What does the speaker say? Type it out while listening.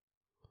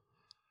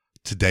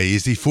Today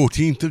is the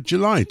 14th of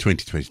July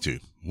 2022.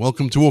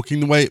 Welcome to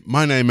Walking the Way.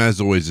 My name as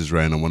always is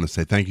Ray, and I want to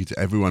say thank you to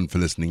everyone for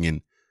listening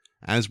in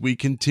as we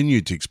continue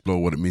to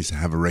explore what it means to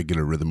have a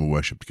regular rhythm of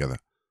worship together.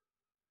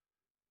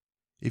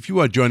 If you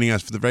are joining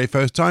us for the very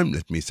first time,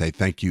 let me say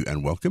thank you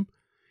and welcome.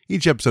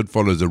 Each episode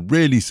follows a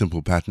really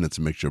simple pattern. It's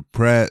a mixture of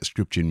prayer,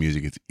 scripture, and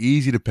music. It's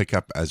easy to pick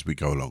up as we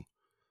go along.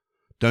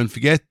 Don't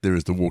forget, there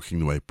is the Walking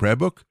the Way prayer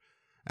book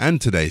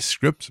and today's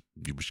script,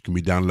 which can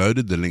be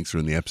downloaded. The links are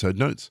in the episode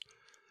notes.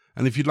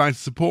 And if you'd like to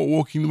support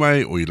Walking the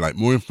Way or you'd like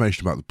more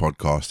information about the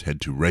podcast,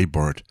 head to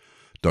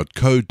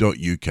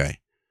rayborrett.co.uk.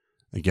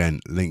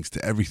 Again, links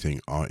to everything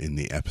are in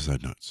the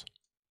episode notes.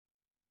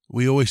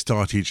 We always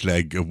start each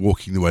leg of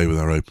Walking the Way with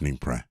our opening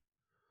prayer.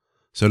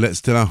 So let's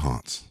still our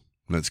hearts.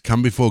 Let's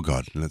come before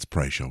God and let's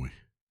pray, shall we?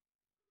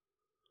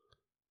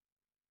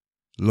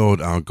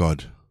 Lord our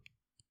God,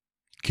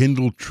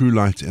 kindle true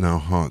light in our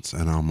hearts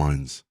and our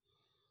minds,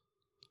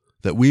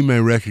 that we may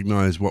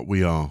recognize what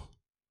we are,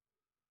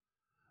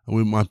 and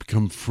we might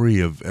become free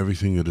of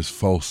everything that is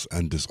false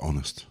and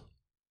dishonest.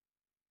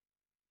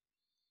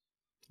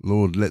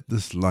 Lord, let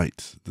this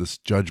light, this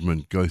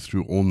judgment go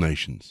through all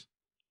nations,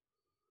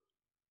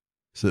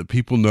 so that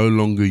people no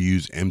longer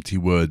use empty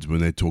words when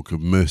they talk of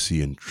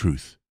mercy and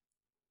truth.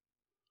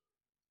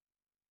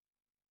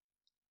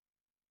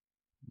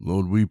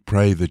 Lord, we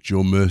pray that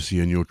your mercy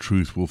and your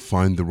truth will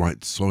find the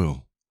right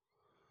soil,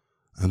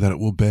 and that it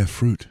will bear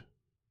fruit.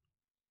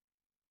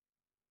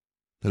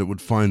 That it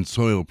would find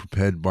soil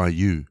prepared by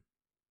you,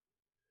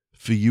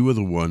 for you are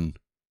the one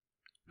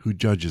who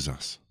judges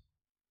us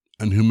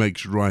and who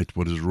makes right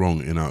what is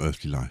wrong in our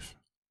earthly life.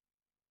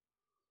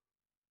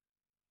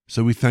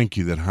 So we thank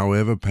you that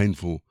however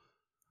painful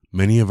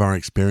many of our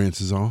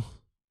experiences are,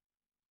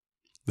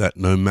 that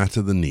no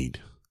matter the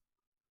need,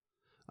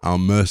 our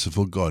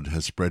merciful God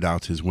has spread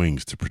out his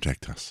wings to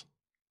protect us.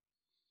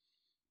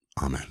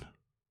 Amen.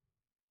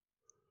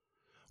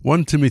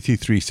 1 Timothy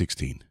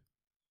 3:16.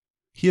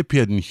 He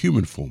appeared in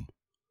human form,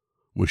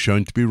 was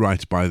shown to be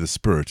right by the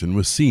Spirit, and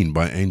was seen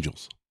by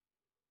angels.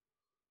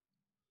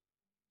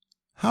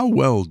 How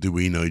well do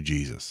we know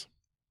Jesus?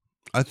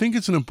 I think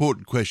it's an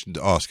important question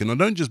to ask, and I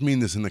don't just mean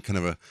this in a kind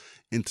of a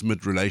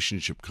intimate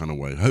relationship kind of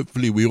way.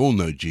 Hopefully we all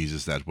know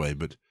Jesus that way,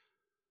 but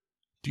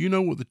do you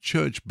know what the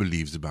church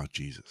believes about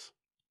Jesus?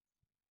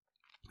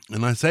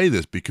 And I say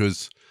this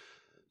because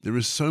there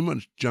is so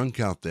much junk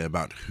out there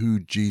about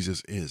who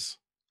Jesus is.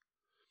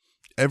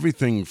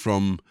 Everything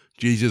from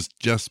Jesus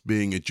just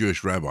being a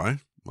Jewish rabbi,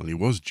 well, he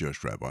was a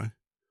Jewish rabbi,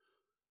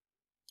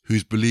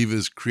 whose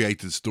believers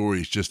created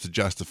stories just to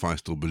justify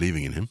still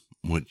believing in him,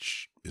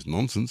 which is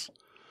nonsense,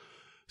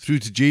 through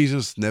to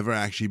Jesus never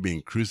actually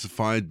being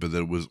crucified, but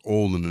that it was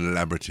all an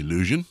elaborate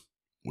illusion,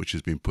 which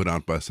has been put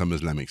out by some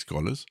Islamic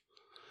scholars,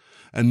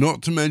 and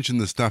not to mention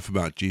the stuff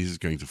about Jesus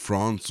going to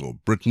France or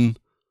Britain,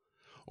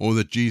 or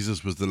that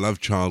Jesus was the love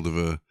child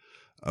of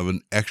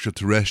an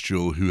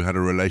extraterrestrial who had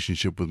a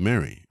relationship with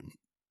Mary.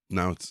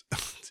 Now, it's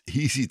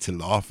easy to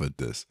laugh at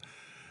this,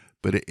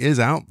 but it is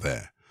out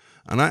there.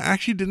 And I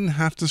actually didn't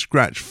have to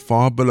scratch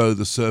far below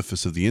the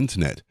surface of the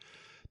internet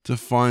to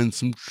find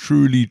some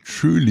truly,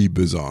 truly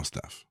bizarre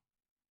stuff.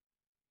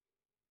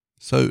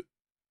 So,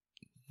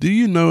 do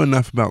you know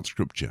enough about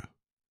Scripture,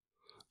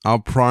 our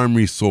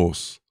primary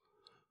source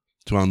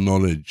to our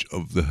knowledge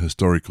of the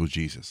historical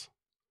Jesus,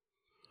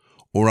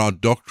 or our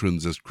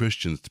doctrines as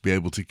Christians to be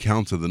able to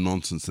counter the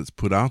nonsense that's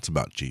put out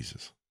about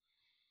Jesus?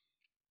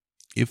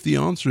 If the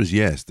answer is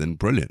yes, then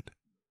brilliant.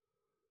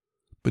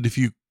 But if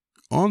you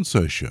aren't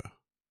so sure,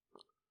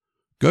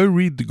 go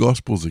read the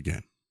Gospels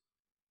again.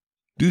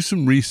 Do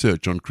some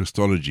research on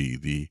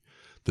Christology,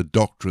 the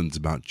doctrines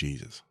about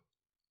Jesus.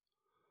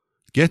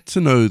 Get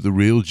to know the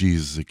real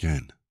Jesus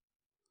again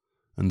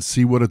and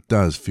see what it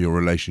does for your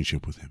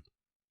relationship with him.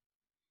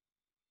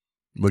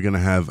 We're going to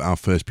have our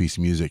first piece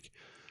of music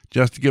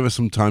just to give us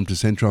some time to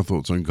center our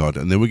thoughts on God,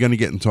 and then we're going to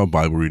get into our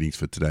Bible readings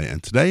for today.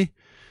 And today,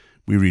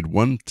 we read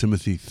 1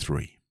 Timothy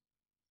 3.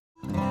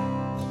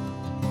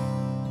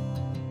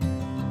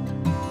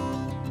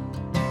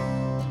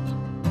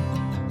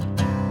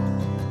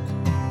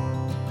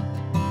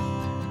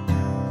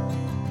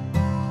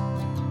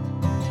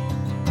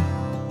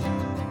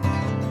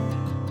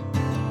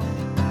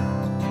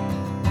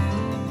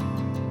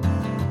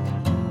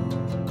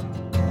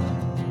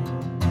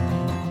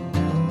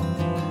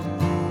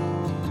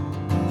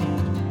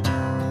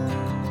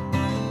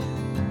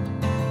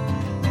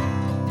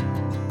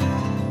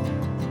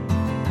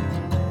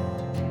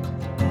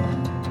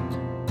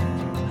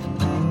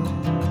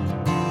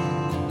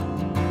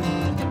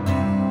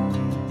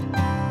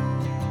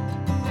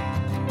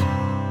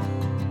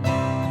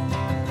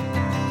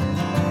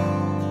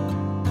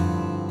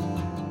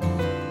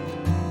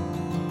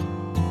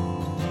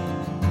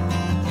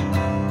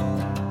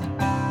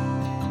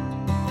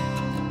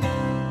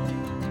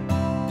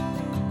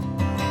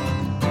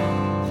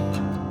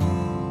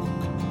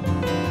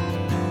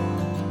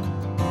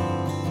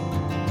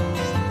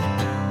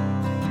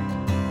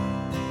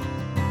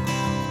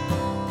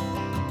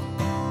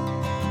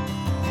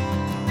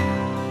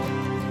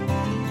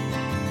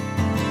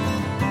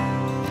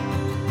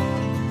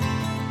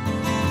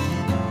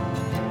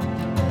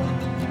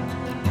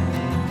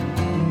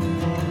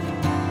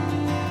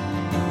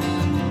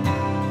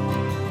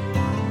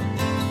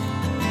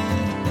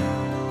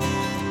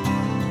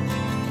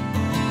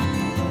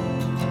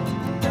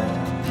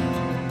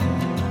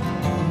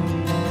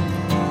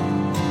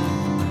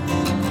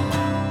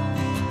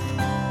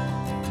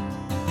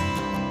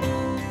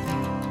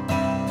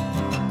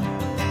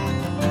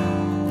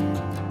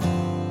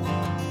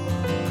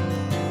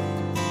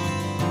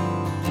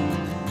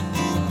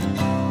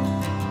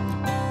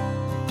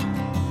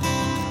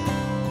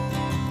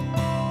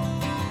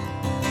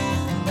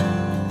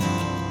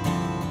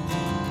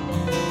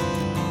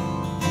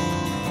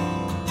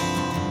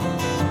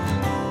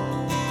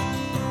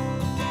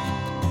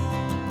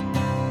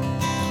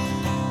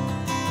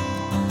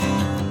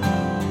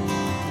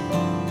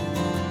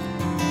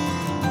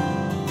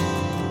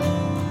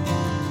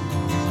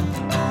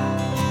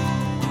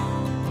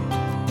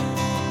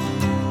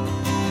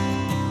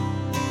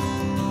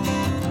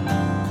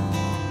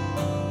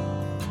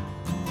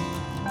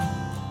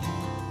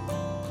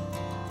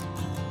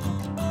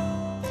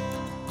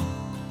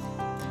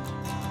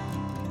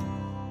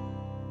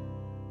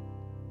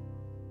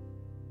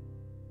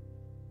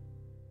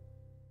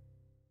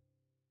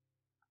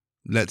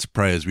 Let's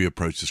pray as we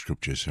approach the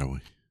scriptures, shall we?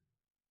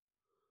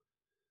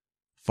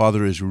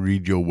 Father, as we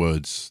read your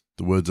words,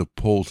 the words of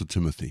Paul to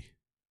Timothy,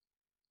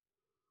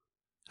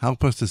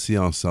 help us to see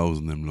ourselves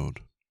in them,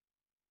 Lord.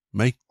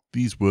 Make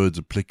these words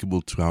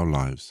applicable to our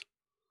lives.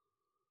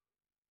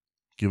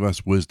 Give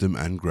us wisdom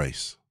and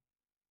grace.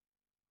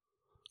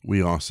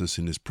 We ask this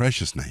in his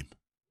precious name.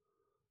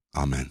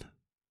 Amen.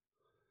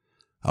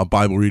 Our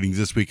Bible readings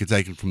this week are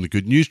taken from the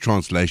Good News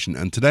Translation,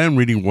 and today I'm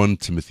reading 1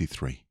 Timothy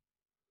 3.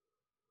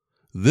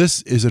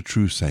 This is a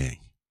true saying.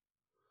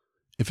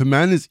 If a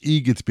man is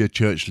eager to be a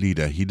church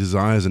leader, he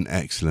desires an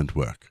excellent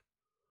work.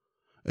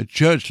 A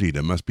church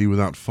leader must be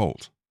without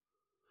fault.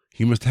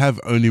 He must have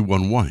only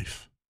one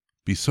wife,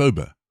 be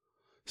sober,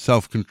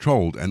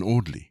 self-controlled, and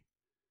orderly.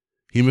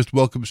 He must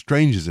welcome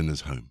strangers in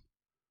his home.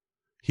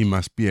 He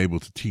must be able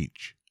to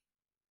teach.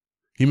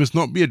 He must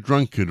not be a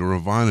drunkard or a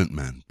violent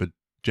man, but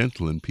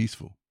gentle and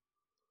peaceful.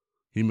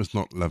 He must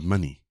not love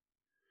money.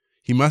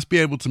 He must be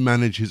able to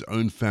manage his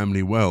own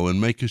family well and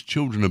make his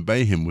children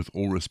obey him with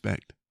all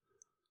respect.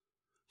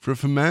 For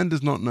if a man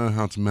does not know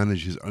how to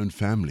manage his own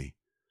family,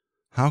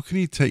 how can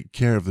he take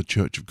care of the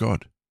church of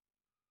God?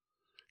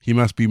 He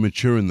must be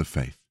mature in the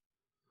faith,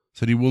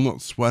 so that he will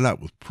not swell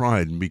up with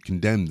pride and be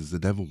condemned as the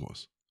devil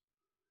was.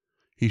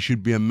 He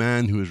should be a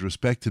man who is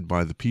respected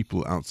by the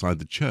people outside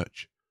the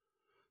church,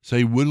 so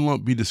he will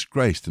not be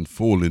disgraced and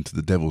fall into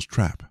the devil's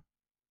trap.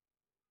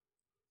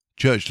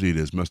 Church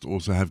leaders must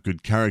also have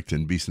good character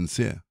and be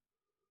sincere.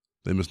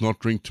 They must not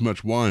drink too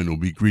much wine or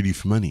be greedy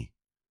for money.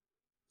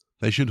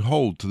 They should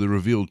hold to the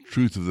revealed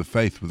truth of the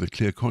faith with a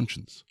clear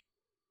conscience.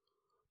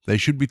 They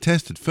should be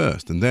tested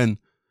first, and then,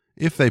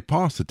 if they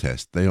pass the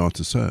test, they are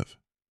to serve.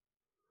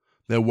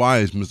 Their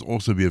wives must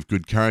also be of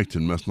good character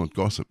and must not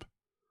gossip.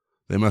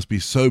 They must be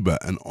sober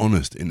and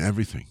honest in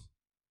everything.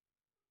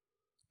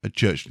 A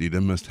church leader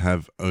must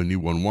have only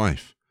one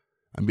wife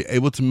and be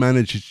able to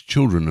manage his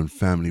children and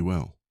family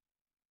well.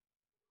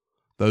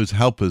 Those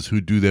helpers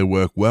who do their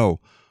work well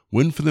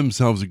win for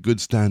themselves a good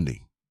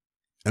standing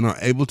and are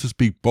able to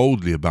speak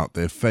boldly about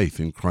their faith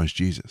in Christ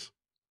Jesus.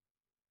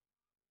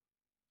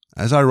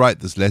 As I write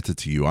this letter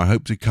to you, I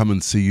hope to come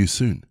and see you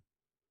soon.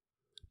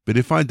 But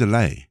if I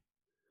delay,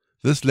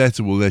 this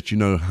letter will let you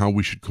know how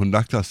we should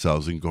conduct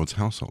ourselves in God's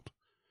household,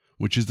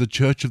 which is the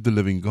church of the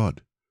living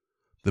God,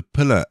 the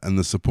pillar and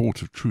the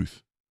support of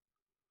truth.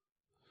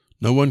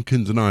 No one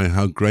can deny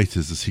how great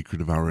is the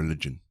secret of our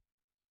religion.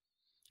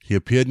 He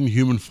appeared in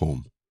human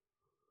form,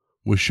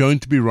 was shown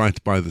to be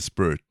right by the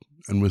Spirit,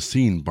 and was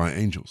seen by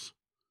angels.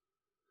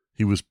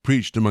 He was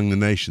preached among the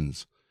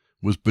nations,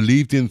 was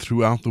believed in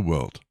throughout the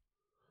world,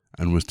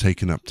 and was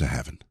taken up to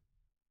heaven.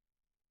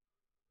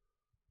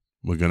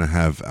 We're going to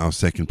have our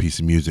second piece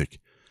of music,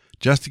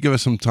 just to give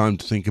us some time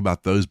to think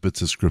about those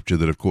bits of scripture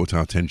that have caught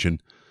our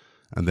attention,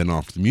 and then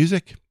after the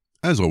music,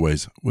 as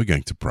always, we're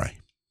going to pray.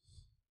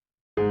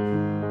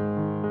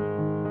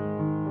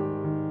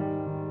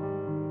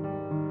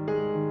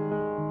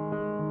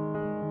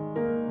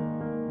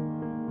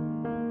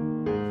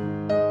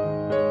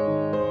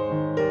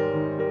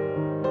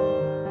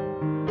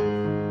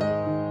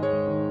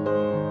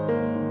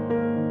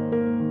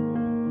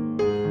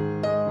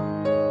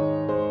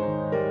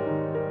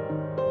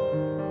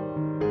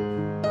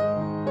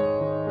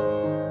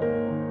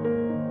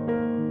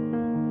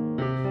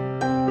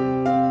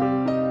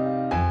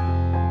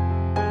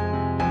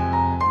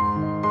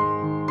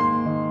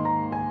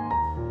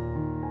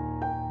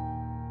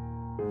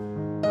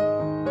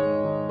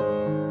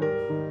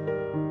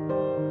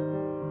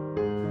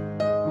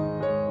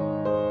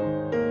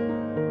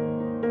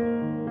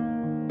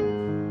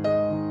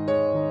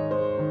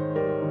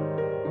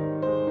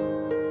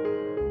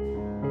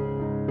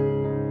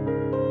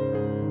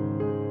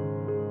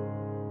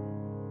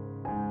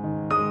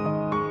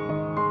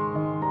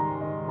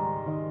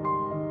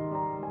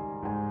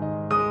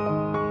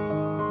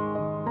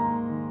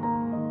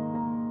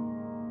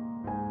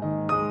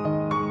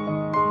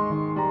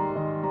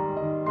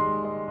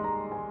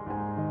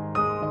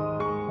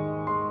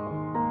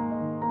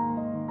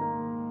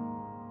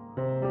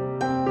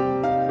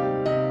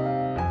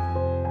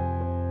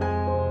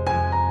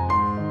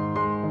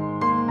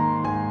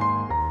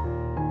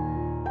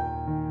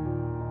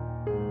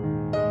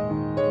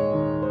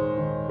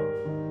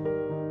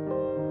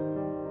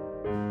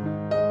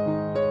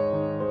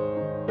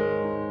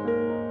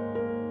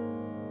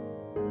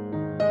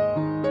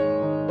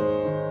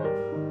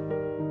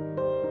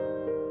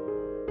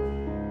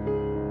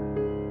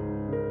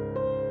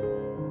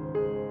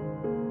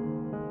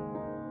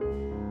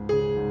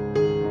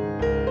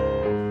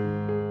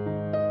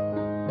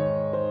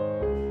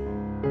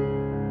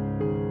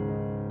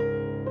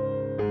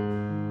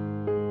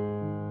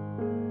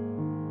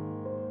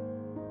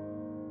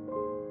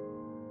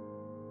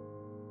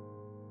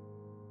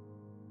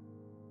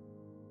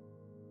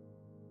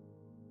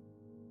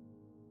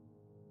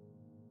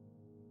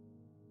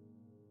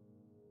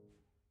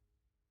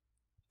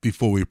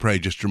 Before we pray,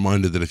 just a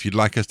reminder that if you'd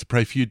like us to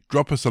pray for you,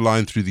 drop us a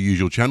line through the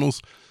usual channels.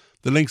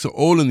 The links are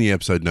all in the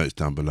episode notes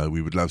down below.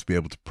 We would love to be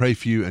able to pray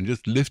for you and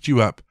just lift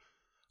you up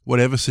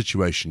whatever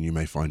situation you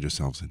may find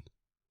yourselves in.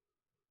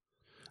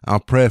 Our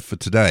prayer for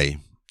today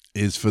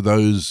is for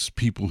those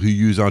people who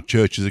use our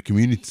church as a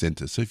community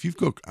center. So if you've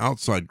got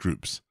outside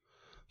groups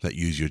that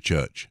use your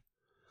church,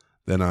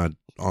 then I'd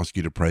ask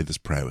you to pray this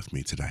prayer with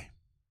me today.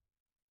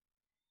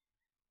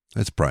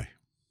 Let's pray.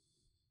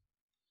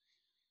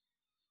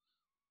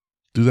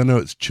 Do they know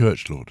it's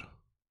church, Lord?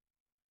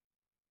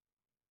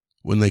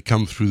 When they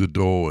come through the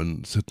door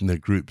and sit in their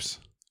groups,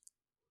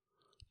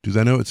 do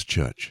they know it's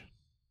church?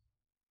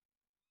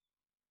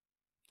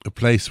 A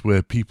place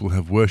where people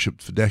have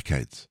worshipped for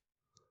decades,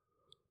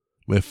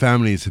 where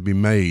families have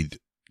been made,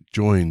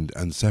 joined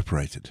and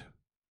separated,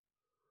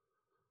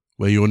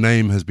 where your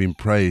name has been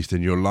praised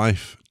and your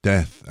life,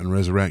 death and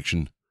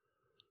resurrection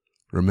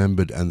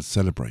remembered and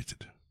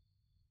celebrated.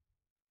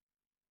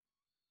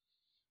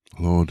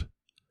 Lord,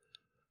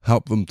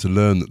 help them to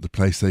learn that the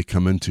place they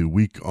come into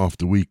week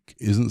after week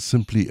isn't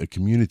simply a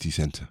community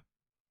center.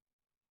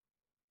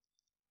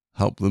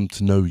 Help them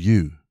to know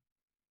you,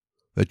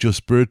 that your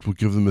Spirit will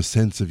give them a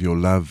sense of your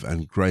love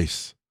and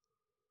grace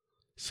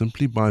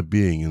simply by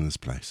being in this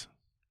place.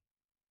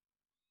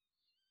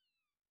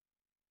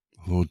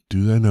 Lord,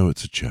 do they know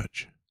it's a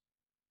church?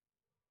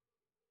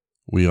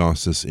 We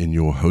ask this in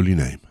your holy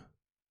name.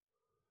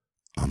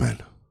 Amen.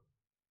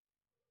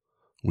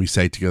 We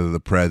say together the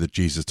prayer that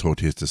Jesus taught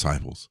his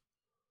disciples.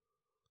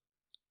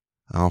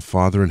 Our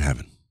Father in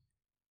heaven,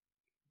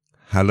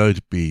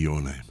 hallowed be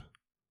your name.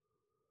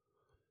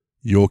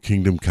 Your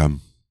kingdom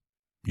come,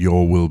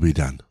 your will be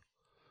done,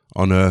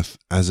 on earth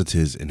as it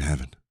is in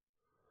heaven.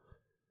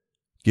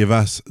 Give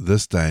us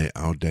this day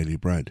our daily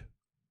bread.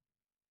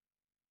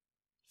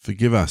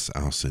 Forgive us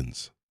our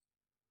sins,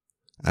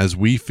 as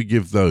we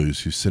forgive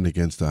those who sin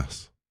against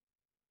us.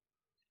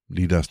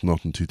 Lead us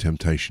not into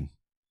temptation,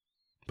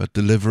 but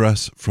deliver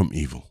us from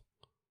evil.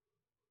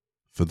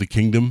 For the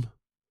kingdom,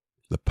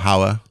 the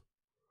power,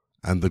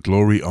 and the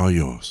glory are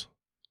yours,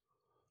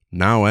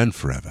 now and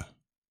forever.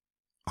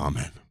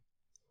 Amen.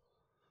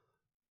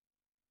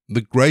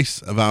 The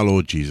grace of our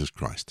Lord Jesus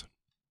Christ,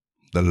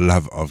 the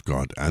love of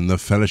God, and the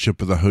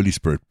fellowship of the Holy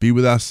Spirit be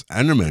with us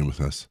and remain with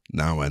us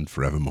now and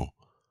forevermore.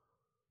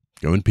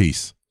 Go in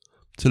peace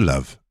to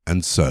love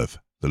and serve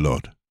the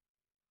Lord.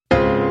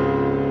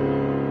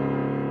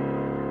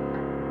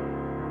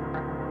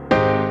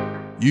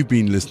 You've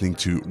been listening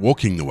to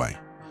Walking the Way.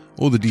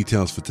 All the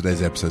details for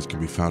today's episodes can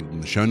be found in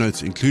the show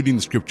notes, including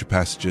the scripture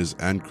passages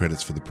and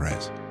credits for the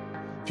prayers.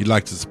 If you'd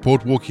like to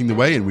support Walking the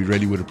Way, and we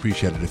really would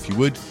appreciate it if you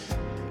would,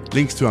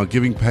 links to our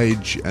giving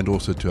page and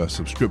also to our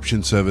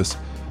subscription service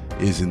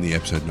is in the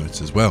episode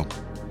notes as well.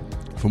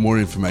 For more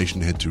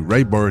information, head to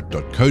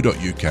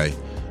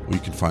rayborrett.co.uk, or you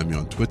can find me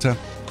on Twitter,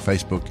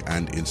 Facebook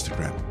and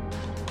Instagram.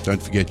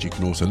 Don't forget you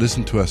can also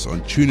listen to us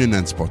on TuneIn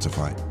and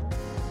Spotify.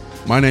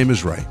 My name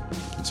is Ray,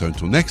 and so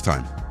until next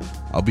time,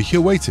 I'll be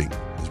here waiting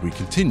as we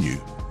continue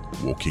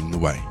walking the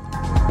way.